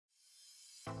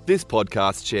This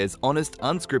podcast shares honest,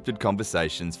 unscripted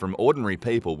conversations from ordinary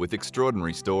people with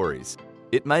extraordinary stories.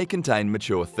 It may contain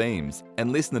mature themes,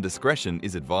 and listener discretion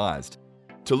is advised.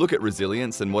 To look at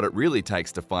resilience and what it really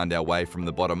takes to find our way from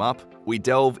the bottom up, we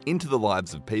delve into the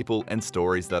lives of people and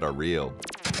stories that are real.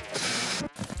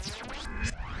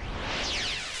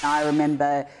 I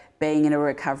remember being in a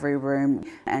recovery room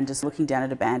and just looking down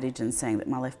at a bandage and seeing that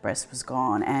my left breast was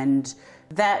gone. And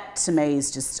that to me is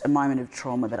just a moment of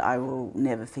trauma that I will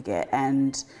never forget.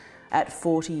 And at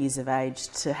 40 years of age,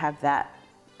 to have that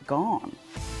gone.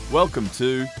 Welcome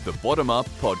to The Bottom Up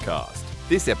Podcast.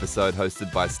 This episode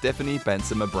hosted by Stephanie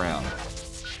Bansima-Brown.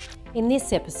 In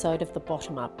this episode of The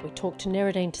Bottom Up, we talk to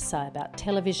Neradine Tisaj about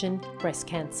television, breast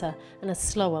cancer, and a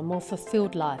slower, more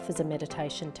fulfilled life as a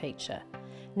meditation teacher.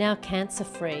 Now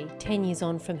cancer-free, 10 years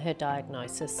on from her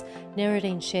diagnosis,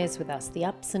 Neradine shares with us the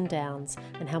ups and downs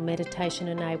and how meditation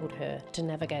enabled her to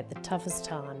navigate the toughest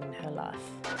time in her life.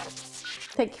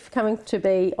 Thank you for coming to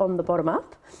be on The Bottom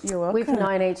Up. You're welcome. We've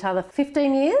known each other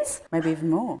 15 years. Maybe even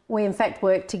more. We in fact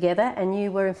worked together and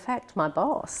you were in fact my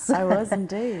boss. I was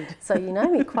indeed. So you know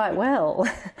me quite well.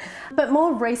 But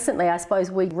more recently, I suppose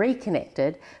we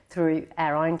reconnected through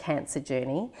our own cancer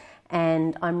journey,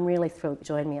 and I'm really thrilled to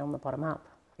join me on The Bottom Up.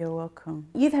 You're welcome.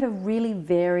 You've had a really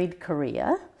varied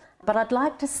career, but I'd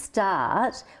like to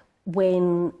start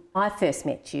when I first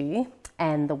met you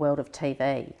and the world of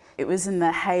TV. It was in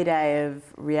the heyday of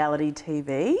reality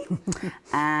TV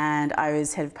and I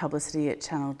was head of publicity at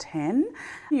Channel 10.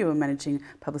 You were managing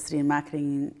publicity and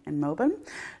marketing in Melbourne.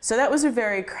 So that was a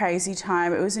very crazy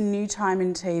time. It was a new time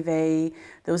in TV.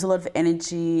 There was a lot of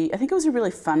energy. I think it was a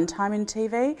really fun time in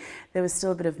TV. There was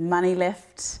still a bit of money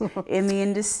left in the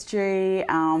industry.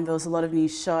 There was a lot of new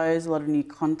shows, a lot of new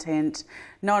content.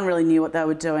 No one really knew what they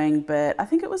were doing, but I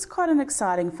think it was quite an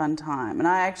exciting, fun time. And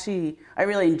I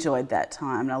really enjoyed that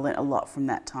time, and I learnt a lot from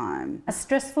that time. A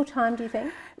stressful time, do you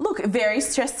think? Look, very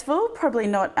stressful. Probably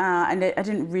not. I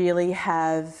didn't really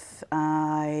have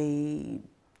a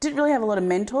lot of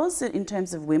mentors in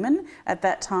terms of women at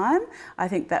that time. I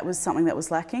think that was something that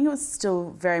was lacking. It was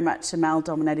still very much a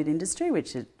male-dominated industry,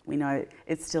 which we know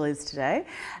it still is today.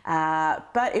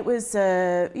 But it was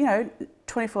a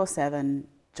 24/7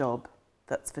 job.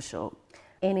 That's for sure.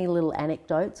 Any little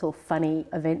anecdotes or funny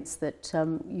events that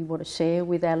you want to share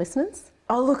with our listeners?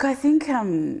 Oh, look, I think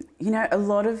a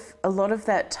lot of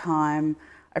that time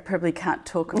I probably can't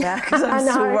talk about because I'm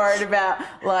still worried about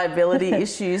liability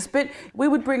issues. But we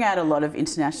would bring out a lot of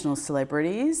international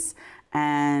celebrities,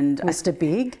 and Mr.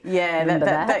 Big. Yeah,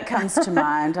 that comes to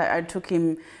mind. I took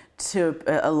him to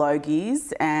a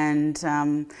Logies, and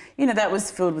that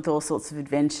was filled with all sorts of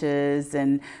adventures.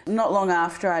 And not long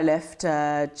after I left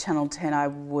Channel 10, I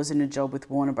was in a job with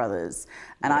Warner Brothers,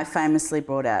 and I famously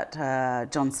brought out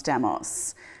John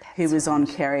Stamos, who was on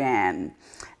Kerry Ann.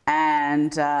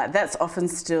 And that's often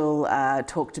still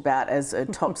talked about as a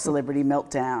top celebrity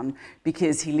meltdown,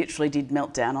 because he literally did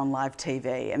meltdown on live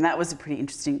TV. And that was a pretty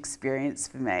interesting experience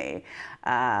for me,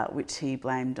 which he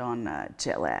blamed on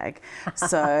jet lag.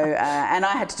 So, and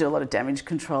I had to do a lot of damage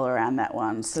control around that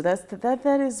one. So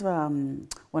that is one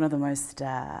of the most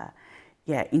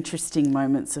interesting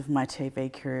moments of my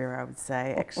TV career, I would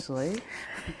say, actually.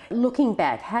 Looking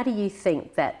back, how do you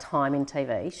think that time in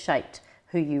TV shaped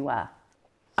who you are?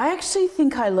 I actually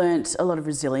think I learnt a lot of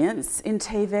resilience in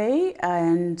TV,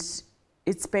 and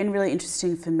it's been really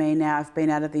interesting for me now. I've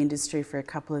been out of the industry for a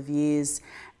couple of years,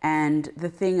 and the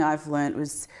thing I've learnt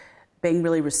was being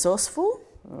really resourceful,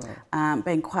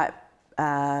 being quite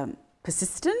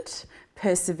persistent,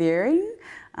 persevering,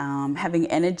 having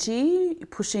energy,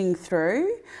 pushing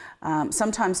through,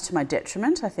 sometimes to my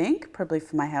detriment, I think, probably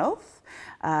for my health.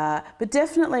 But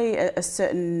definitely a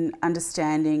certain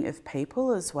understanding of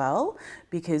people as well,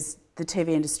 because the TV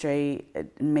industry and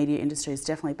media industry is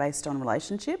definitely based on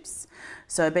relationships.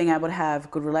 So being able to have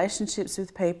good relationships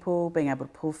with people, being able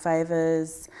to pull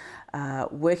favours,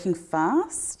 working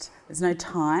fast. There's no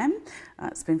time.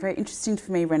 It's been very interesting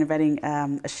for me renovating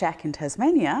a shack in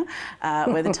Tasmania,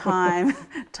 where the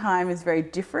time is very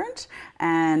different,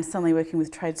 and suddenly working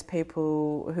with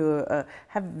tradespeople who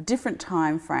have a different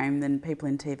time frame than people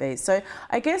in TV. So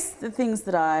I guess the things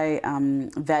that I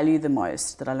value the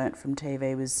most that I learnt from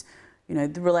TV was,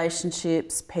 the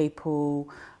relationships, people,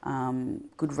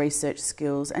 good research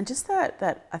skills, and just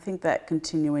that I think that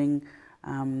continuing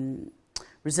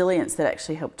resilience that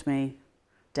actually helped me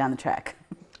down the track.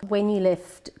 When you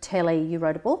left telly, you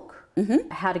wrote a book,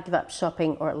 How to Give Up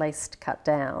Shopping or at least Cut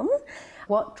Down.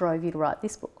 What drove you to write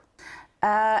this book?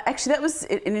 Actually, that was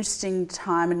an interesting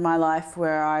time in my life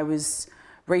where I was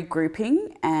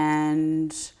regrouping,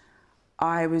 and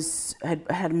I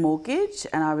had a mortgage,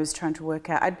 and I was trying to work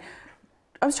out.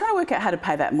 I was trying to work out how to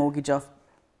pay that mortgage off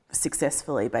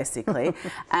successfully, basically.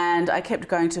 And I kept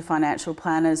going to financial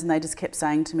planners, and they just kept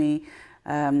saying to me,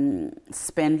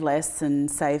 spend less and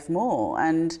save more.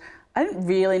 And I didn't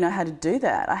really know how to do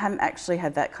that. I hadn't actually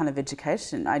had that kind of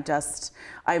education.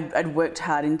 I'd worked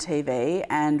hard in TV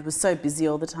and was so busy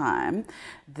all the time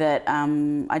that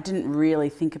I didn't really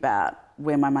think about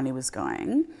where my money was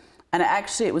going. And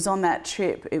it was on that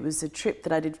trip. It was a trip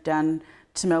that I did down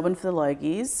to Melbourne for the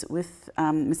Logies with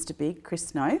Mr. Big,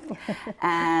 Chris Noth.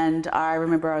 And I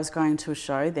remember I was going to a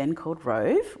show then called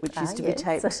Rove, which used to be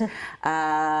taped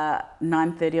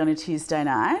 9:30 on a Tuesday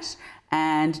night.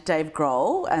 And Dave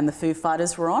Grohl and the Foo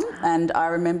Fighters were on. And I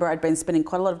remember I'd been spending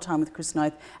quite a lot of time with Chris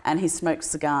Noth, and he smoked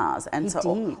cigars. And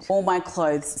all my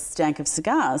clothes stank of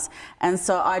cigars. And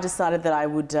so I decided that I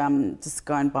would just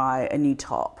go and buy a new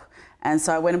top. And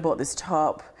so I went and bought this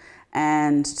top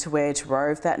and to wear to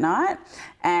Rove that night.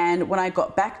 And when I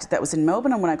got back that was in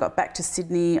Melbourne, and when I got back to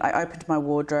Sydney, I opened my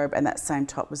wardrobe, and that same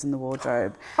top was in the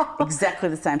wardrobe. Exactly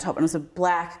the same top. And it was a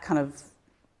black kind of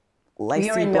lacy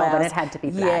You're in blouse. Melbourne, it had to be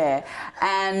black. Yeah.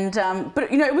 And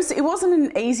but it wasn't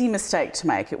an easy mistake to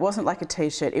make. It wasn't like a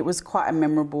t-shirt. It was quite a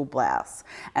memorable blouse.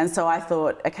 And so I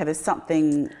thought, okay, there's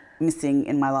something missing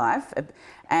in my life.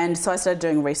 And so I started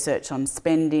doing research on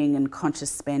spending and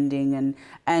conscious spending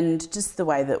and just the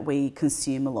way that we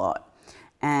consume a lot.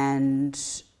 And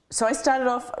so I started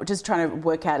off just trying to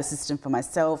work out a system for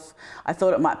myself. I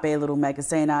thought it might be a little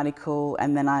magazine article,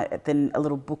 and then a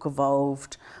little book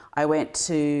evolved. I went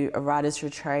to a writer's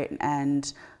retreat,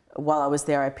 and while I was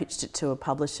there, I pitched it to a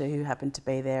publisher who happened to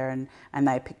be there, and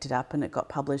they picked it up and it got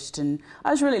published. And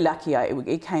I was really lucky.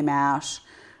 It came out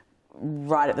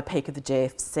right at the peak of the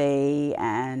GFC,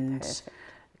 and Perfect.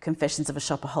 Confessions of a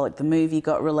Shopaholic, the movie,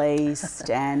 got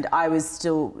released, and I was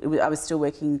still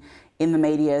working in the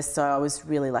media, so I was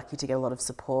really lucky to get a lot of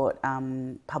support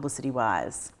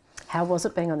publicity-wise. How was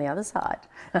it being on the other side?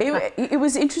 It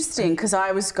was interesting because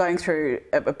I was going through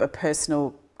a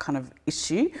personal kind of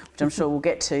issue, which I'm sure we'll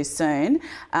get to soon.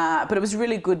 But it was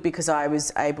really good because I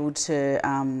was able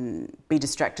to be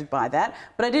distracted by that.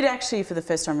 But I did actually, for the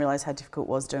first time, realise how difficult it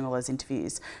was doing all those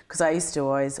interviews, because I used to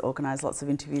always organise lots of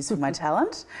interviews for my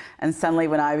talent. And suddenly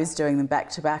when I was doing them back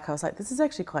to back, I was like, this is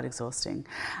actually quite exhausting.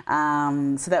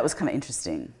 So that was kind of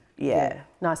interesting. Yeah.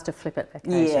 Nice to flip it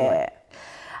occasionally. Yeah.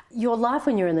 Your life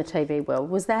when you were in the TV world,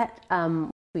 was that,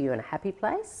 were you in a happy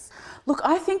place? Look,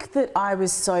 I think that I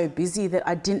was so busy that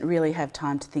I didn't really have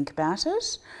time to think about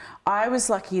it. I was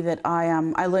lucky that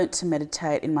I learnt to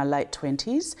meditate in my late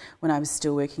 20s when I was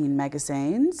still working in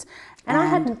magazines. And I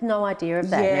had no idea of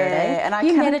that, yeah, Neradine.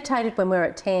 You meditated when we were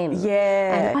at 10.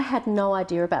 Yeah. And I had no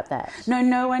idea about that.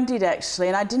 No one did actually.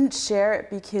 And I didn't share it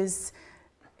because,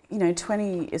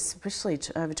 especially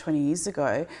over 20 years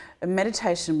ago,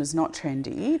 meditation was not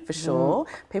trendy, for sure.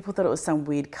 People thought it was some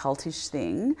weird cultish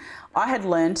thing. I had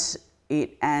learnt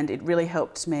it, and it really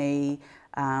helped me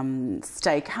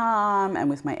stay calm and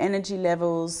with my energy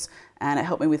levels, and it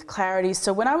helped me with clarity.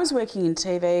 So when I was working in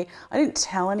TV, I didn't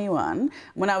tell anyone.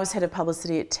 When I was head of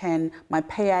publicity at 10, my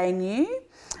PA knew,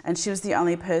 and she was the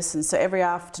only person. So every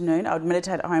afternoon, I would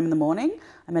meditate at home in the morning.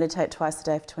 I meditate twice a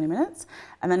day for 20 minutes.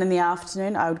 And then in the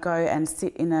afternoon, I would go and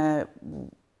sit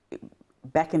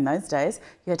back in those days,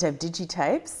 you had to have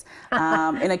digitapes,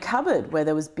 in a cupboard where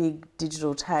there was big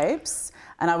digital tapes.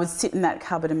 And I would sit in that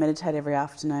cupboard and meditate every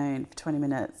afternoon for 20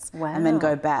 minutes. Wow. And then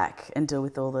go back and deal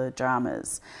with all the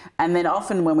dramas. And then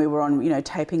often when we were on,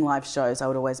 taping live shows, I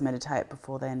would always meditate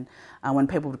before then, when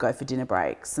people would go for dinner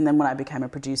breaks. And then when I became a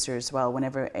producer as well,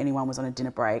 whenever anyone was on a dinner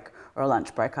break or a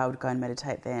lunch break, I would go and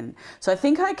meditate then. So I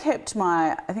think I kept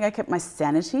my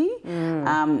sanity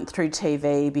through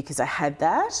TV because I had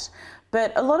that.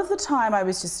 But a lot of the time I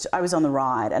was on the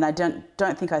ride, and I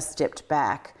don't think I stepped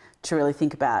back to really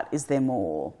think about, is there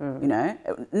more,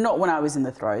 Not when I was in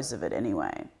the throes of it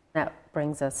anyway. That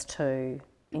brings us to,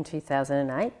 in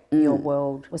 2008, your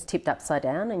world was tipped upside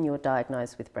down and you were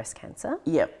diagnosed with breast cancer.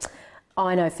 Yep.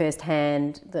 I know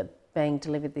firsthand that being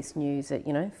delivered this news, that,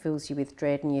 fills you with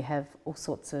dread and you have all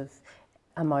sorts of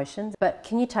emotions. But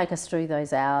can you take us through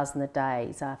those hours and the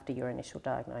days after your initial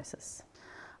diagnosis?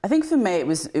 I think for me it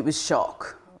was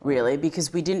shock, really,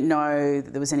 because we didn't know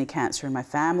that there was any cancer in my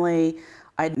family.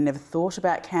 I'd never thought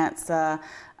about cancer.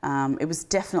 It was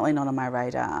definitely not on my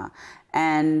radar.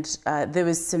 And there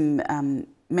was some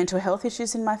mental health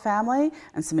issues in my family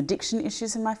and some addiction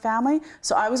issues in my family.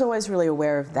 So I was always really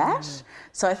aware of that.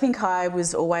 So I think I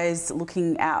was always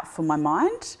looking out for my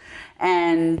mind,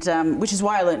 and which is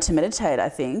why I learnt to meditate, I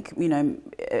think,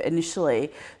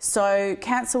 initially. So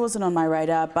cancer wasn't on my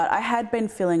radar, but I had been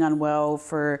feeling unwell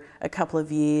for a couple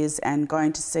of years and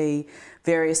going to see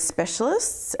various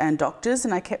specialists and doctors,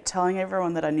 and I kept telling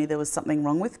everyone that I knew there was something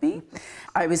wrong with me.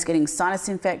 I was getting sinus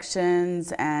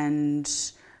infections and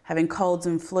having colds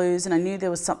and flus, and I knew there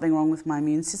was something wrong with my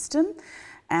immune system.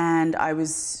 And I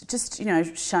was just,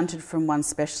 shunted from one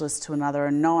specialist to another,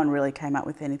 and no one really came up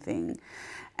with anything.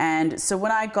 And so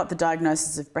when I got the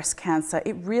diagnosis of breast cancer,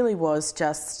 it really was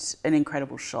just an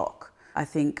incredible shock. I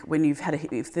think when you've had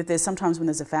there's sometimes when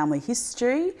there's a family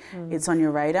history, it's on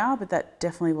your radar, but that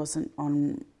definitely wasn't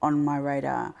on my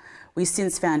radar. We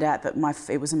since found out that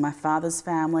it was in my father's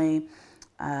family.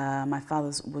 My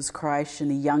father was Croatian,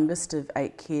 the youngest of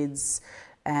 8 kids,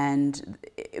 and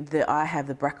I have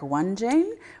the BRCA1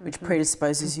 gene, which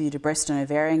predisposes you to breast and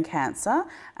ovarian cancer,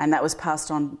 and that was passed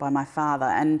on by my father.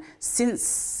 And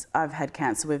since I've had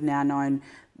cancer, we've now known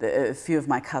a few of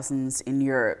my cousins in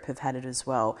Europe have had it as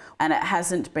well, and it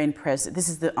hasn't been present.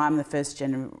 I'm the first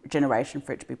generation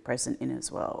for it to be present in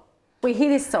as well. We hear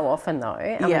this so often, though.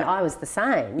 I mean, I was the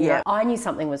same. I knew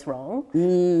something was wrong,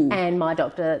 and my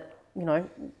doctor,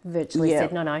 virtually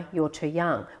said, "No, you're too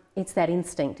young." It's that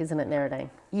instinct, isn't it, Neradine?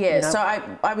 Yeah. So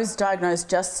I was diagnosed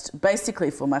just basically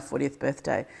for my 40th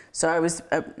birthday. So I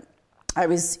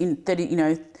was in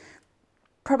 30,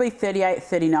 probably 38,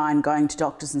 39, going to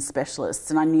doctors and specialists,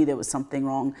 and I knew there was something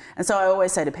wrong. And so I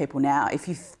always say to people now, if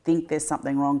you think there's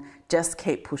something wrong, just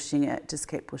keep pushing it,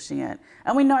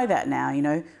 And we know that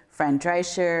now, Fran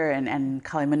Drescher and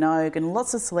Kylie Minogue and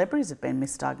lots of celebrities have been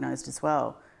misdiagnosed as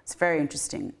well. It's very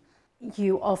interesting.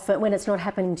 You often, when it's not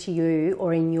happening to you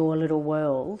or in your little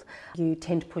world, you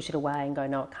tend to push it away and go,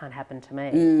 no, it can't happen to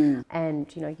me. And,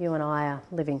 you and I are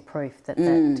living proof that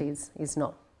that is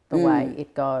not the way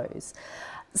it goes.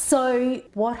 So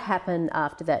what happened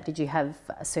after that? Did you have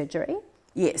surgery?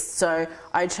 Yes, so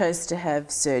I chose to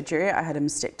have surgery. I had a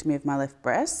mastectomy of my left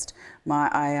breast.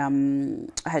 I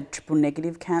had triple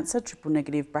negative cancer, triple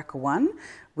negative BRCA1,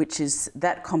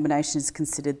 that combination is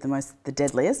considered the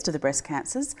deadliest of the breast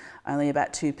cancers. Only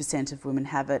about 2% of women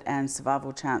have it, and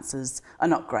survival chances are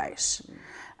not great.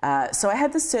 So I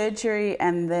had the surgery,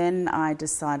 and then I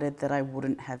decided that I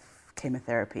wouldn't have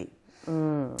chemotherapy.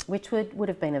 Which would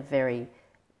have been a very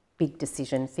big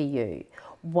decision for you.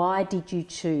 Why did you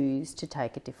choose to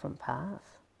take a different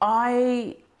path?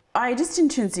 I just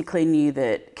intrinsically knew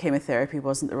that chemotherapy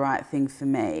wasn't the right thing for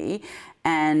me,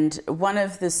 and one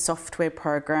of the software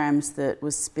programs that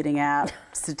was spitting out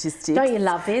statistics... Don't you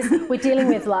love this? We're dealing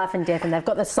with life and death, and they've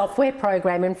got the software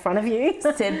program in front of you.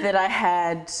 Said that I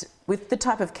had, with the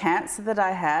type of cancer that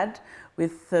I had,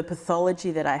 with the pathology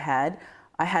that I had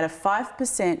a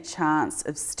 5% chance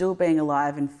of still being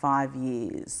alive in 5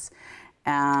 years.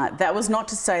 That was not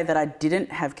to say that I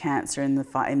didn't have cancer in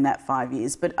that 5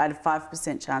 years, but I had a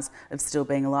 5% chance of still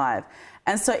being alive.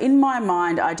 And so in my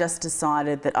mind, I just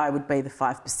decided that I would be the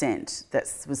 5% that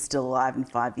was still alive in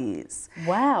 5 years.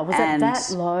 Wow, was it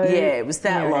that low? Yeah, it was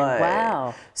that low.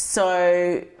 Wow.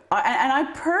 So,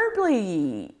 I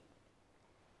probably...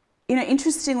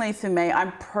 interestingly for me,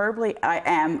 I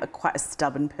am quite a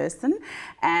stubborn person,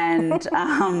 and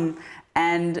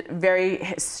and very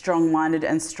strong-minded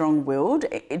and strong-willed,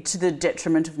 to the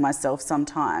detriment of myself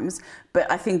sometimes. But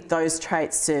I think those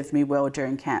traits served me well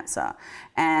during cancer,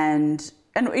 and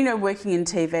working in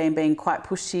TV and being quite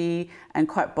pushy and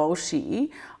quite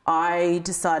bolshy, I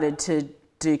decided to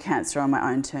do cancer on my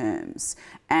own terms.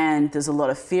 And there's a lot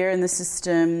of fear in the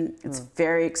system. It's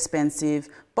very expensive.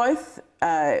 Both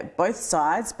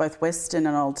sides, both Western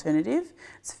and alternative.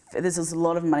 There's a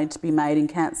lot of money to be made in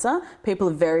cancer. People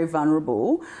are very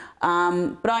vulnerable.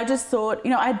 But I just thought,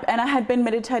 I had been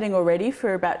meditating already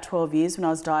for about 12 years when I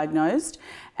was diagnosed,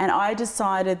 and I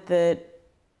decided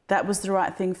that was the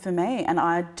right thing for me, and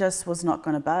I just was not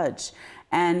going to budge.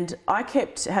 And I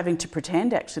kept having to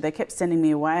pretend, actually. They kept sending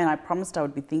me away, and I promised I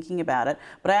would be thinking about it,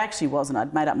 but I actually wasn't.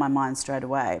 I'd made up my mind straight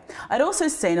away. I'd also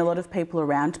seen a lot of people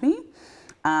around me,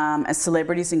 as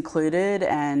celebrities included,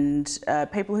 and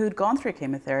people who had gone through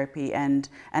chemotherapy and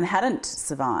hadn't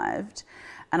survived.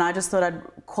 And I just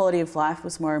thought quality of life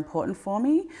was more important for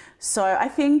me. So I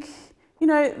think,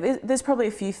 there's probably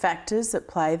a few factors that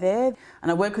play there. And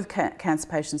I work with cancer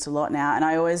patients a lot now, and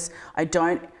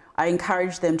I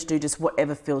encourage them to do just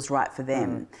whatever feels right for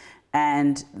them.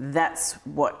 And that's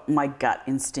what my gut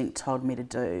instinct told me to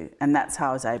do. And that's how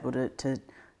I was able to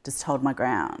just hold my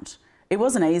ground. It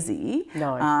wasn't easy.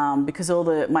 No. Because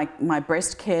my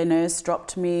breast care nurse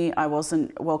dropped me. I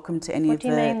wasn't welcome to any of the...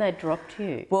 What do you mean they dropped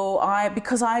you? Well,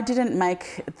 because I didn't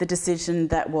make the decision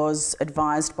that was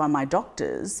advised by my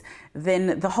doctors,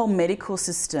 then the whole medical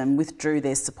system withdrew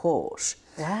their support.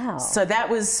 Wow. So that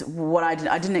was what I did.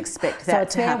 I didn't expect that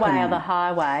to happen. So it's their way or the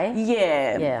highway.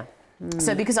 Yeah. Yeah.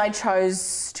 So because I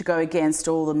chose to go against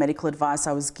all the medical advice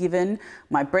I was given,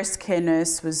 my breast care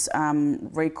nurse was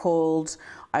recalled.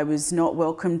 I was not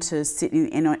welcome to sit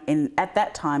in at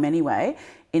that time anyway,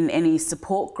 in any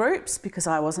support groups because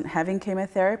I wasn't having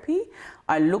chemotherapy.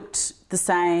 I looked the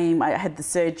same. I had the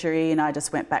surgery and I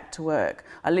just went back to work.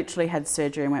 I literally had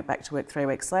surgery and went back to work 3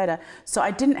 weeks later. So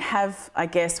I didn't have, I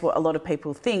guess, what a lot of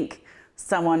people think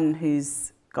someone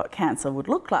who's got cancer would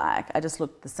look like. I just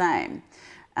looked the same.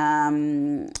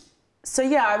 So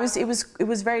yeah, it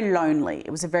was very lonely.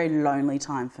 It was a very lonely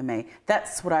time for me.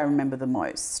 That's what I remember the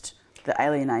most, the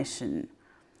alienation.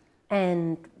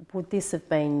 And would this have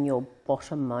been your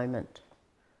bottom moment?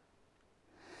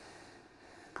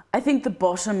 I think the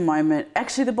bottom moment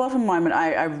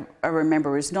I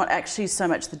remember is not actually so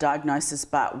much the diagnosis,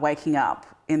 but waking up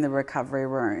in the recovery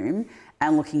room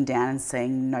and looking down and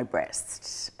seeing no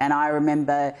breasts. And I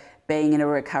remember being in a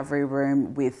recovery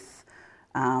room with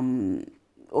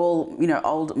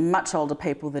much older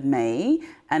people than me,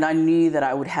 and I knew that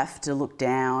I would have to look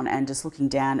down, and just looking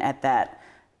down at that,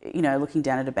 looking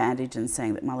down at a bandage and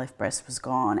seeing that my left breast was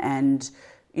gone, and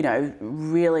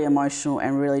really emotional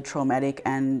and really traumatic,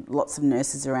 and lots of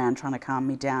nurses around trying to calm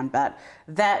me down. But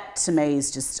that to me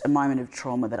is just a moment of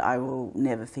trauma that I will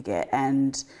never forget,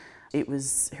 and it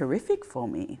was horrific for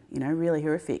me, really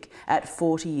horrific at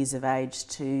 40 years of age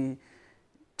to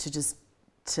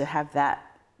have that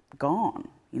gone,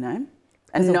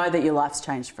 and know that your life's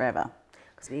changed forever.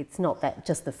 It's not that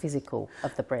just the physical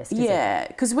of the breast, is it? Yeah,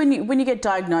 because when you get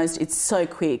diagnosed, it's so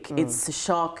quick. It's a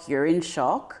shock. You're in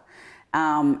shock,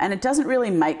 and it doesn't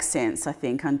really make sense, I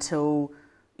think, until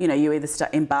you either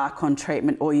embark on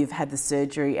treatment or you've had the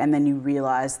surgery, and then you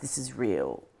realise this is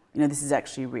real. This is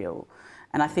actually real,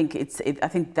 and I think I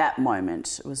think that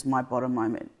moment was my bottom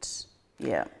moment.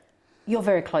 Yeah. You're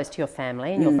very close to your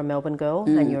family, and you're from Melbourne girl,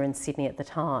 and you're in Sydney at the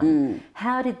time.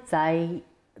 How did they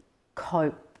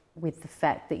cope with the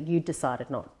fact that you decided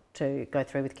not to go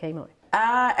through with chemo?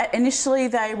 Initially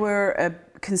they were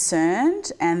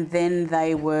concerned, and then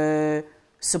they were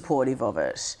supportive of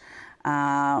it.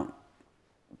 I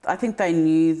think they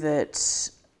knew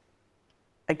that,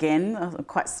 again, I'm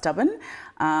quite stubborn.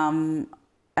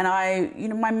 And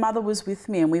my mother was with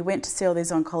me, and we went to see all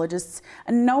these oncologists,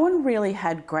 and no one really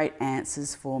had great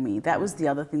answers for me. That was the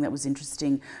other thing that was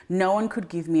interesting. No one could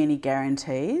give me any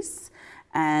guarantees,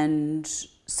 and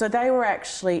so they were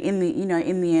actually in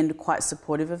the end quite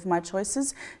supportive of my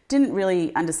choices. Didn't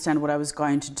really understand what I was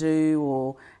going to do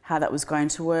or how that was going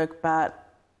to work,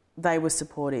 but they were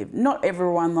supportive. Not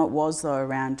everyone that was though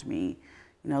around me.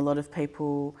 A lot of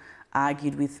people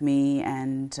argued with me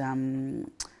and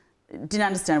didn't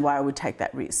understand why I would take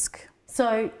that risk.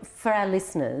 So for our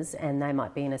listeners, and they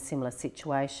might be in a similar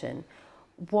situation,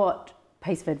 what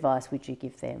piece of advice would you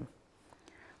give them?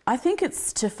 I think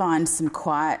it's to find some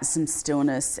quiet, some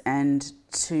stillness, and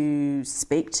to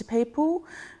speak to people,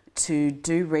 to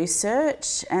do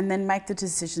research, and then make the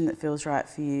decision that feels right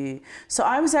for you. So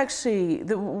I was actually,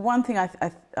 the one thing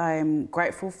I'm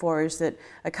grateful for is that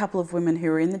a couple of women who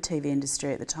were in the TV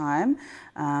industry at the time,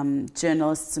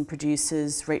 journalists and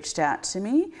producers, reached out to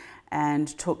me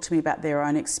and talked to me about their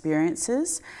own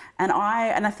experiences. And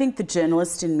I think the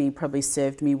journalist in me probably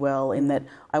served me well in that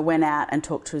I went out and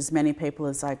talked to as many people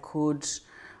as I could.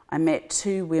 I met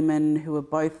 2 women who were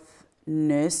both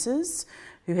nurses,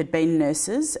 who had been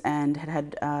nurses and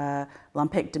had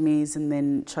lumpectomies and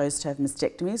then chose to have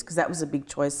mastectomies, because that was a big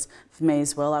choice for me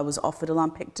as well. I was offered a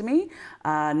lumpectomy.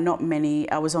 I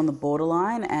was on the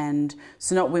borderline, and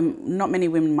so not many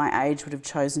women my age would have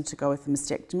chosen to go with the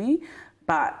mastectomy,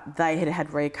 but they had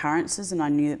reoccurrences, and I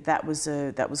knew that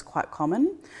was quite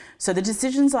common. So the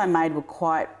decisions I made were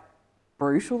quite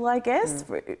brutal, I guess,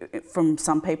 from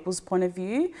some people's point of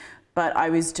view. But I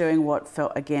was doing what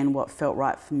felt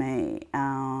right for me.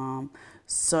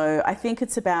 So I think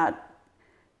it's about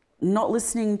not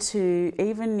listening to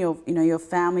even your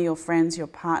family, your friends, your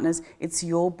partners. It's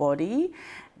your body,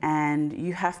 and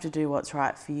you have to do what's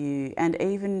right for you. And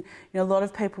even a lot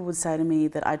of people would say to me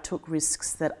that I took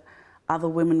risks that other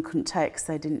women couldn't take because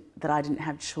that I didn't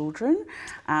have children,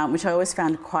 which I always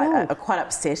found quite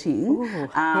upsetting. Ooh,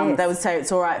 yes. They would say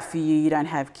it's all right for you don't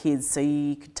have kids, so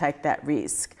you could take that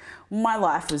risk.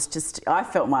 I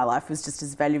felt my life was just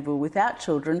as valuable without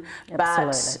children.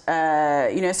 Absolutely.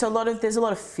 But, so there's a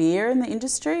lot of fear in the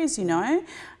industry, as you know.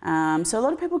 So a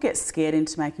lot of people get scared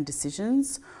into making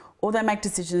decisions, or they make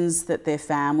decisions that their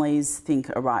families think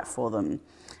are right for them.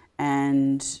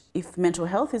 And if mental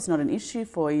health is not an issue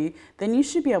for you, then you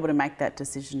should be able to make that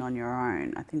decision on your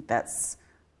own. I think that's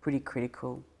pretty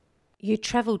critical. You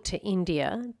travelled to India.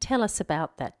 Tell us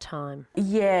about that time.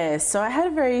 Yeah, so I had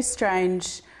a very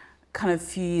strange kind of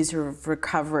few years of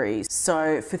recovery.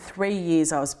 So for 3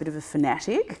 years I was a bit of a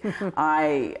fanatic.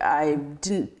 I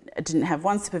didn't have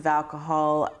one sip of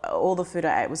alcohol. All the food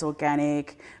I ate was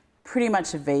organic, pretty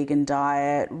much a vegan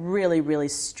diet, really, really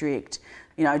strict.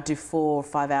 I'd do 4 or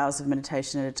 5 hours of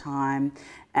meditation at a time.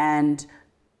 And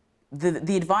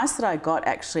the advice that I got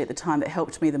actually at the time that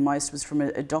helped me the most was from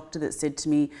a doctor that said to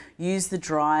me, use the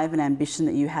drive and ambition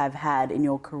that you have had in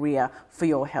your career for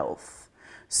your health.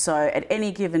 So at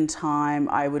any given time,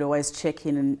 I would always check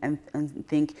in and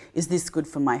think, is this good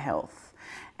for my health?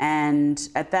 And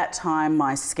at that time,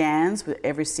 my scans were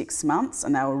every 6 months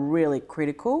and they were really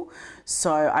critical.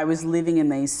 So I was living in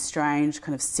these strange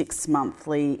kind of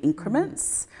 6-monthly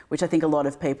increments, which I think a lot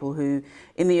of people who,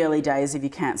 in the early days of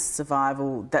your cancer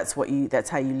survival, that's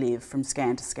how you live from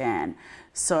scan to scan.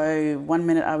 So one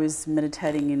minute I was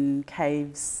meditating in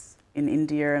caves in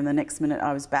India, and the next minute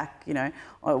I was back,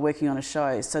 working on a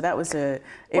show. So that was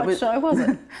What show was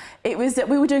it? It was that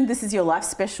we were doing This Is Your Life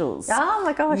specials. Oh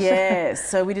my gosh. Yeah,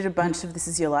 so we did a bunch of This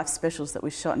Is Your Life specials that we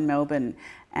shot in Melbourne.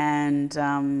 And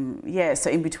so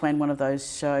in between one of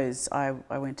those shows, I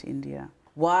went to India.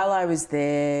 While I was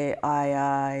there,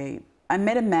 I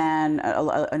met a man,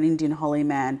 an Indian holy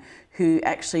man, who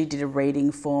actually did a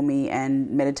reading for me and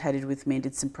meditated with me and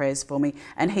did some prayers for me.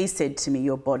 And he said to me,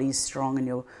 your body's strong and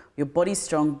your body's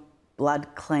strong, blood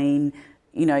clean,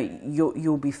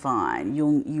 you'll be fine.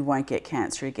 You won't get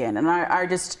cancer again. And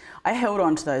I held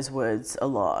on to those words a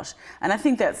lot. And I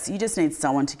think you just need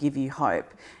someone to give you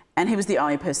hope. And he was the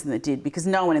only person that did, because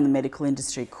no one in the medical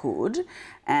industry could.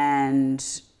 And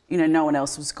no one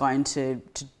else was going to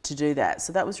do that.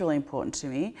 So that was really important to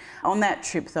me. On that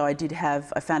trip, though,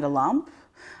 I found a lump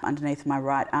underneath my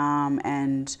right arm,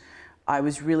 and I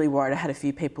was really worried. I had a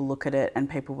few people look at it and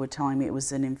people were telling me it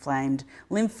was an inflamed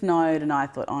lymph node, and I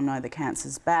thought, oh no, the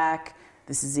cancer's back.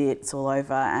 This is it, it's all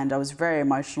over. And I was very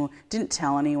emotional, didn't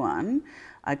tell anyone.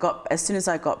 As soon as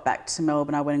I got back to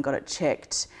Melbourne, I went and got it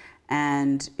checked,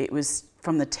 and it was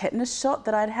from the tetanus shot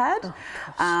that I'd had.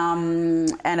 Oh,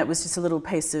 and it was just a little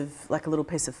piece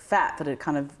of fat that had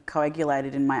kind of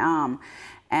coagulated in my arm.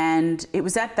 And it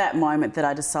was at that moment that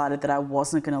I decided that I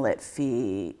wasn't going to let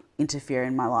fear interfere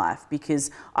in my life, because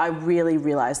I really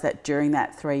realised that during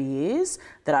that 3 years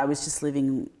that I was just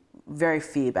living very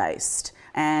fear-based.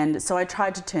 And so I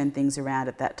tried to turn things around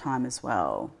at that time as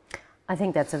well. I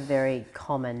think that's a very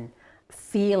common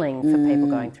feeling for people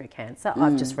going through cancer.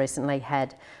 I've just recently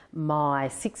had my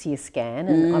 6-year scan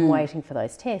and I'm waiting for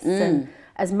those tests. And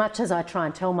as much as I try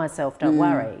and tell myself, don't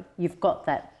worry, you've got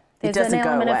that. There's an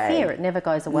element of fear. It never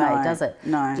goes away, does it?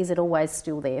 No. Is it always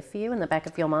still there for you in the back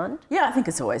of your mind? Yeah, I think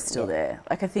it's always still there.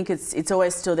 I think it's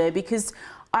always still there, because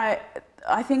I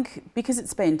think because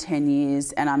it's been 10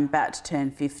 years and I'm about to turn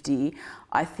 50,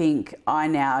 I think I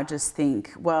now just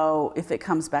think, well, if it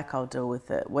comes back, I'll deal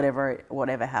with it,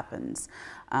 whatever happens.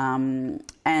 And,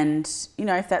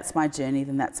 if that's my journey,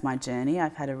 then that's my journey.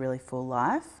 I've had a really full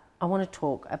life. I want to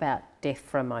talk about death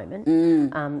for a moment.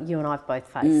 You and I have both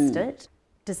faced it.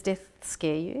 Does death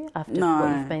scare you after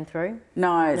what you've been through?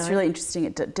 No, it's really interesting.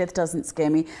 Death doesn't scare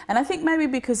me. And I think maybe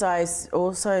because I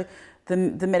also...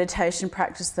 The meditation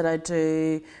practice that I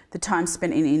do, the time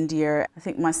spent in India, I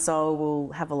think my soul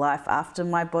will have a life after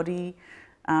my body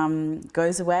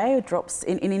goes away or drops.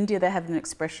 In India, they have an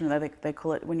expression they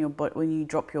call it when you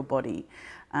drop your body.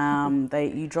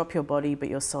 You drop your body, but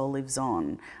your soul lives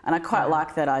on, and I quite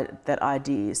like that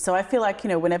idea. So I feel like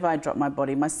whenever I drop my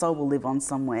body, my soul will live on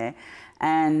somewhere.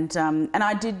 And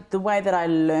I did the way that I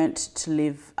learnt to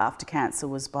live after cancer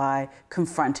was by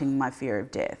confronting my fear of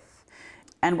death.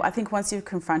 And I think once you've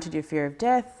confronted your fear of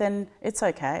death, then it's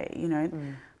okay,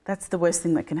 That's the worst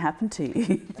thing that can happen to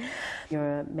you.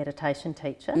 You're a meditation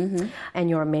teacher and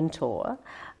you're a mentor.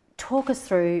 Talk us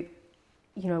through,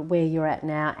 where you're at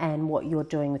now and what you're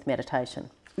doing with meditation.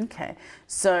 Okay.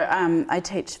 So I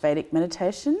teach Vedic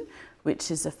meditation,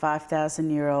 which is a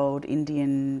 5,000-year-old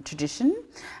Indian tradition,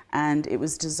 and it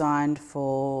was designed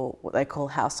for what they call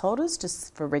householders,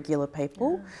 just for regular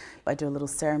people. I do a little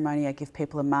ceremony, I give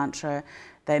people a mantra.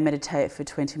 They meditate for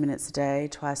 20 minutes a day,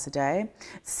 twice a day.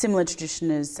 It's a similar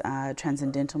tradition as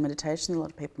transcendental meditation, a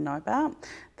lot of people know about,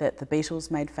 that the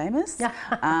Beatles made famous.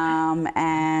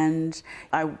 And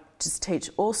I just teach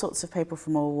all sorts of people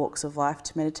from all walks of life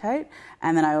to meditate.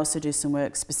 And then I also do some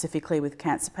work specifically with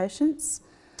cancer patients.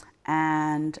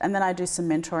 And then I do some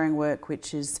mentoring work,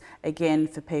 which is, again,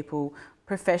 for people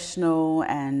professional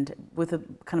and with a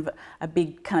kind of a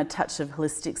big kind of touch of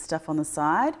holistic stuff on the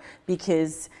side,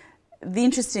 because the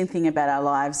interesting thing about our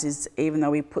lives is, even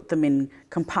though we put them in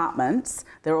compartments,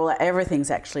 everything's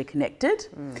actually connected.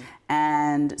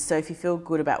 And so if you feel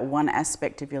good about one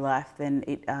aspect of your life, then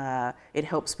it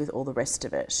helps with all the rest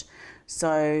of it.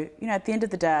 So, at the end of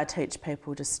the day, I teach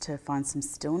people just to find some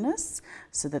stillness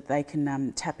so that they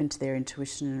can tap into their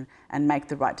intuition and make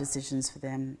the right decisions for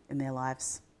them in their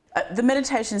lives. The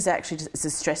meditation is actually it's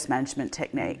a stress management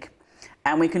technique,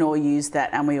 and we can all use that,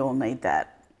 and we all need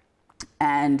that.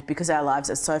 And because our lives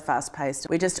are so fast-paced,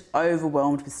 we're just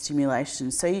overwhelmed with stimulation.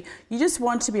 So you just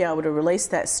want to be able to release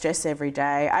that stress every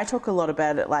day. I talk a lot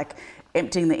about it like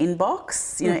emptying the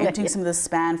inbox, emptying some of the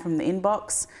spam from the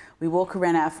inbox. We walk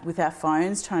around with our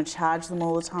phones trying to charge them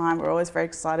all the time. We're always very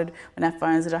excited when our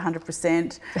phone's at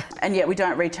 100%, and yet we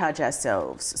don't recharge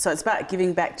ourselves. So it's about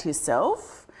giving back to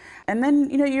yourself, and then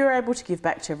you're able to give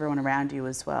back to everyone around you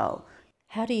as well.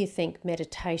 How do you think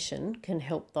meditation can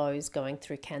help those going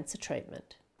through cancer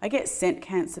treatment? I get sent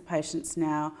cancer patients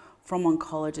now from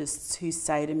oncologists who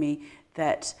say to me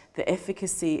that the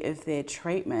efficacy of their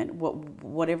treatment,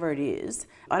 whatever it is,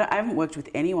 I haven't worked with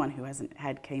anyone who hasn't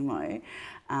had chemo,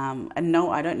 and no,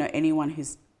 I don't know anyone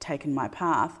who's taken my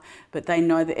path, but they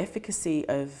know the efficacy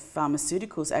of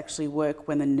pharmaceuticals actually work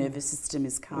when the nervous system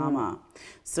is calmer.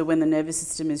 So when the nervous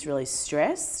system is really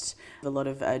stressed, a lot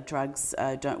of drugs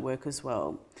don't work as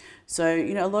well. So,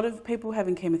 a lot of people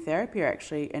having chemotherapy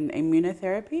and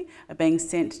immunotherapy are being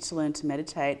sent to learn to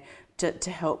meditate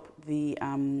to help the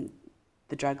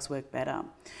drugs work better.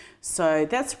 So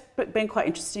that's been quite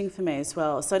interesting for me as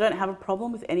well. So I don't have a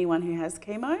problem with anyone who has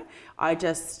chemo. I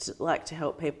just like to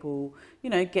help people,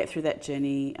 get through that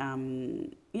journey,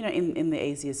 in the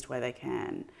easiest way they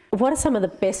can. What are some of the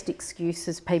best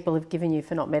excuses people have given you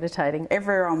for not meditating?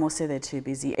 Everyone will say they're too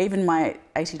busy. Even my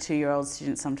 82-year-old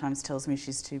student sometimes tells me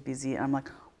she's too busy, and I'm like,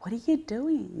 what are you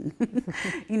doing?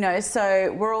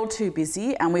 So we're all too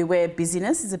busy, and we wear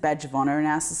busyness as a badge of honour in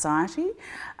our society.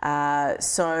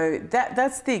 So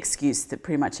that's the excuse that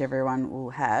pretty much everyone will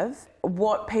have.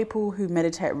 What people who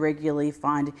meditate regularly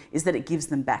find is that it gives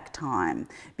them back time,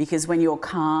 because when you're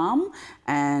calm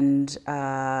and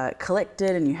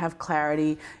collected and you have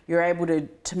clarity, you're able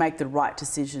to make the right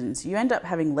decisions. You end up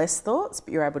having less thoughts,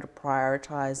 but you're able to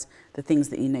prioritise the things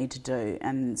that you need to do.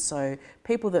 And so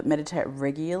people that meditate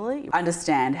regularly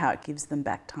understand how it gives them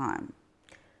back time.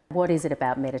 What is it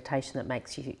about meditation that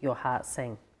makes your heart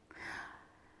sing?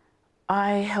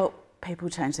 I help people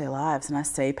change their lives, and I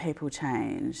see people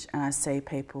change, and I see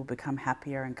people become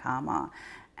happier and calmer,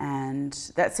 and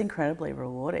that's incredibly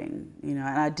rewarding,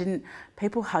 and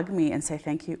people hug me and say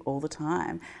thank you all the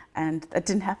time, and that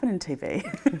didn't happen in TV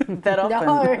that often.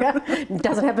 No, it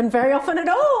doesn't happen very often at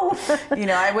all.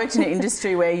 I worked in an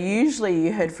industry where usually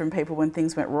you heard from people when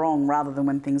things went wrong rather than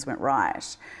when things went right.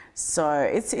 So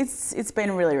it's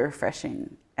been really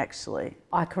refreshing, actually.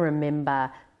 I can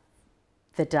remember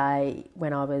the day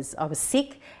when I was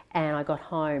sick, and I got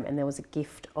home and there was a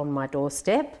gift on my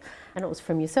doorstep, and it was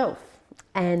from yourself.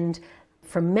 And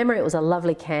from memory, it was a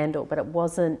lovely candle, but it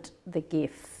wasn't the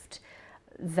gift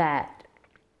that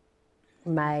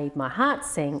made my heart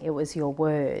sing, it was your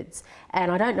words. And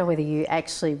I don't know whether you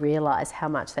actually realise how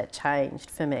much that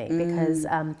changed for me, because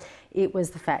it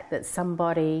was the fact that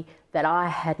somebody that I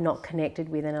had not connected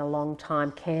with in a long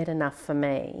time cared enough for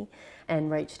me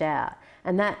and reached out.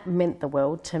 And that meant the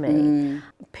world to me.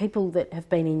 People that have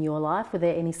been in your life, were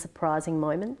there any surprising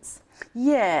moments?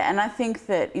 Yeah, and I think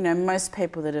that, most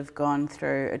people that have gone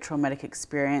through a traumatic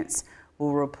experience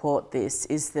will report this,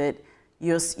 is that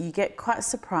you get quite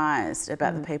surprised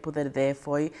about the people that are there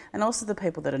for you, and also the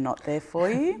people that are not there for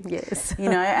you. Yes.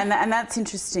 And that's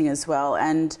interesting as well.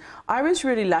 And I was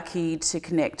really lucky to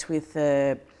connect with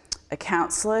a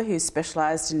counsellor who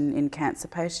specialised in cancer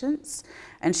patients,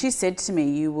 and she said to me,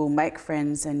 you will make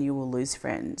friends and you will lose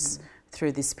friends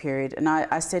through this period. And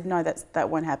I said, no, that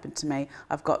won't happen to me.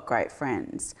 I've got great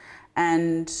friends.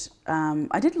 And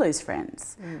I did lose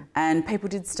friends, and people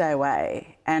did stay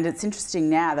away. And it's interesting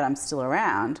now that I'm still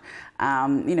around,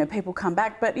 people come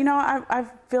back. But, I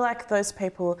feel like those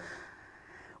people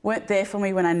weren't there for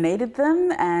me when I needed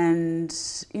them, and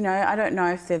I don't know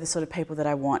if they're the sort of people that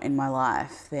I want in my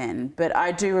life then. But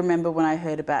I do remember when I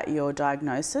heard about your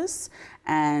diagnosis,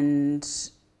 and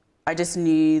I just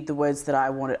knew the words that I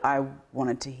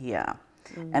wanted to hear.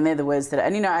 And they're the words that,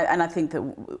 and I think that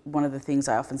one of the things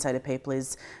I often say to people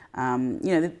is,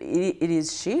 it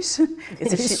is shit.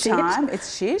 It's a shit time.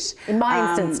 It's shit. In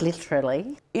my instance,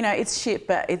 literally. It's shit,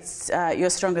 but it's you're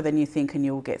stronger than you think, and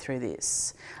you'll get through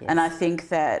this. Yes. And I think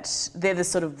that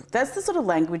that's the sort of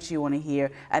language you want to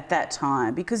hear at that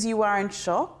time, because you are in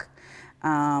shock.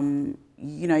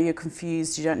 You're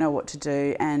confused. You don't know what to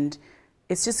do, and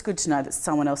it's just good to know that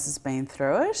someone else has been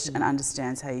through it and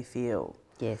understands how you feel.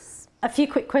 Yes. A few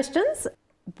quick questions.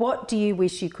 What do you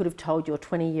wish you could have told your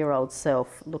 20-year-old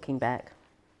self looking back?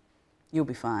 You'll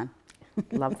be fine.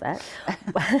 Love that.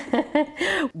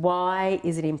 Why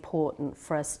is it important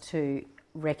for us to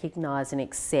recognise and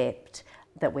accept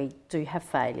that we do have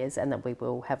failures and that we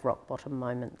will have rock bottom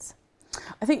moments?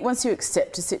 I think once you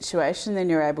accept a situation,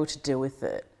 then you're able to deal with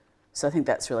it. So I think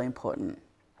that's really important.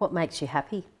 What makes you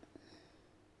happy?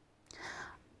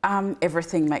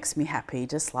 Everything makes me happy,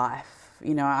 just life.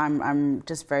 I'm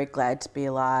just very glad to be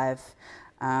alive.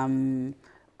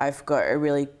 I've got a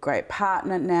really great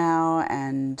partner now,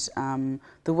 and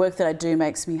the work that I do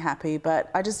makes me happy. But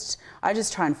I just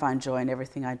try and find joy in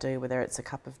everything I do, whether it's a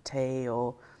cup of tea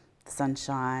or the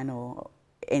sunshine or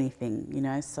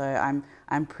anything. So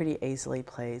I'm pretty easily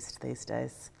pleased these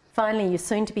days. Finally, you're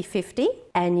soon to be 50,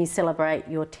 and you celebrate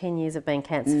your 10 years of being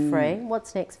cancer-free.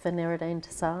 What's next for Neradine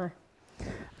Tisaj?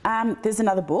 There's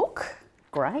another book.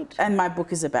 Great. And my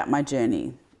book is about my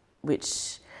journey,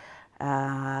 which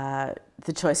the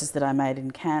choices that I made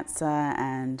in cancer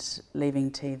and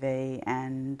leaving TV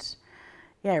and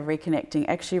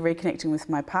reconnecting with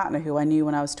my partner who I knew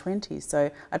when I was 20.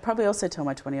 So I'd probably also tell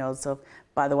my 20-year-old self,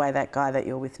 by the way, that guy that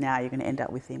you're with now, you're going to end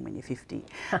up with him when you're 50.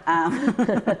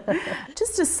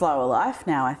 Just a slower life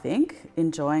now, I think,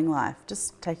 enjoying life,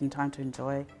 just taking time to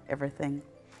enjoy everything.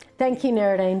 Thank you,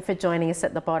 Neradine, for joining us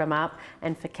at The Bottom Up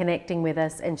and for connecting with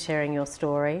us and sharing your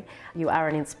story. You are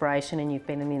an inspiration, and you've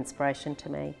been an inspiration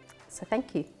to me. So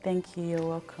thank you. Thank you, you're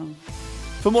welcome.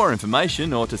 For more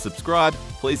information or to subscribe,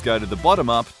 please go to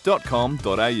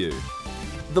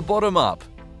thebottomup.com.au. The Bottom Up,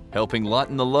 helping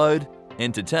lighten the load,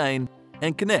 entertain,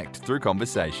 and connect through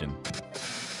conversation.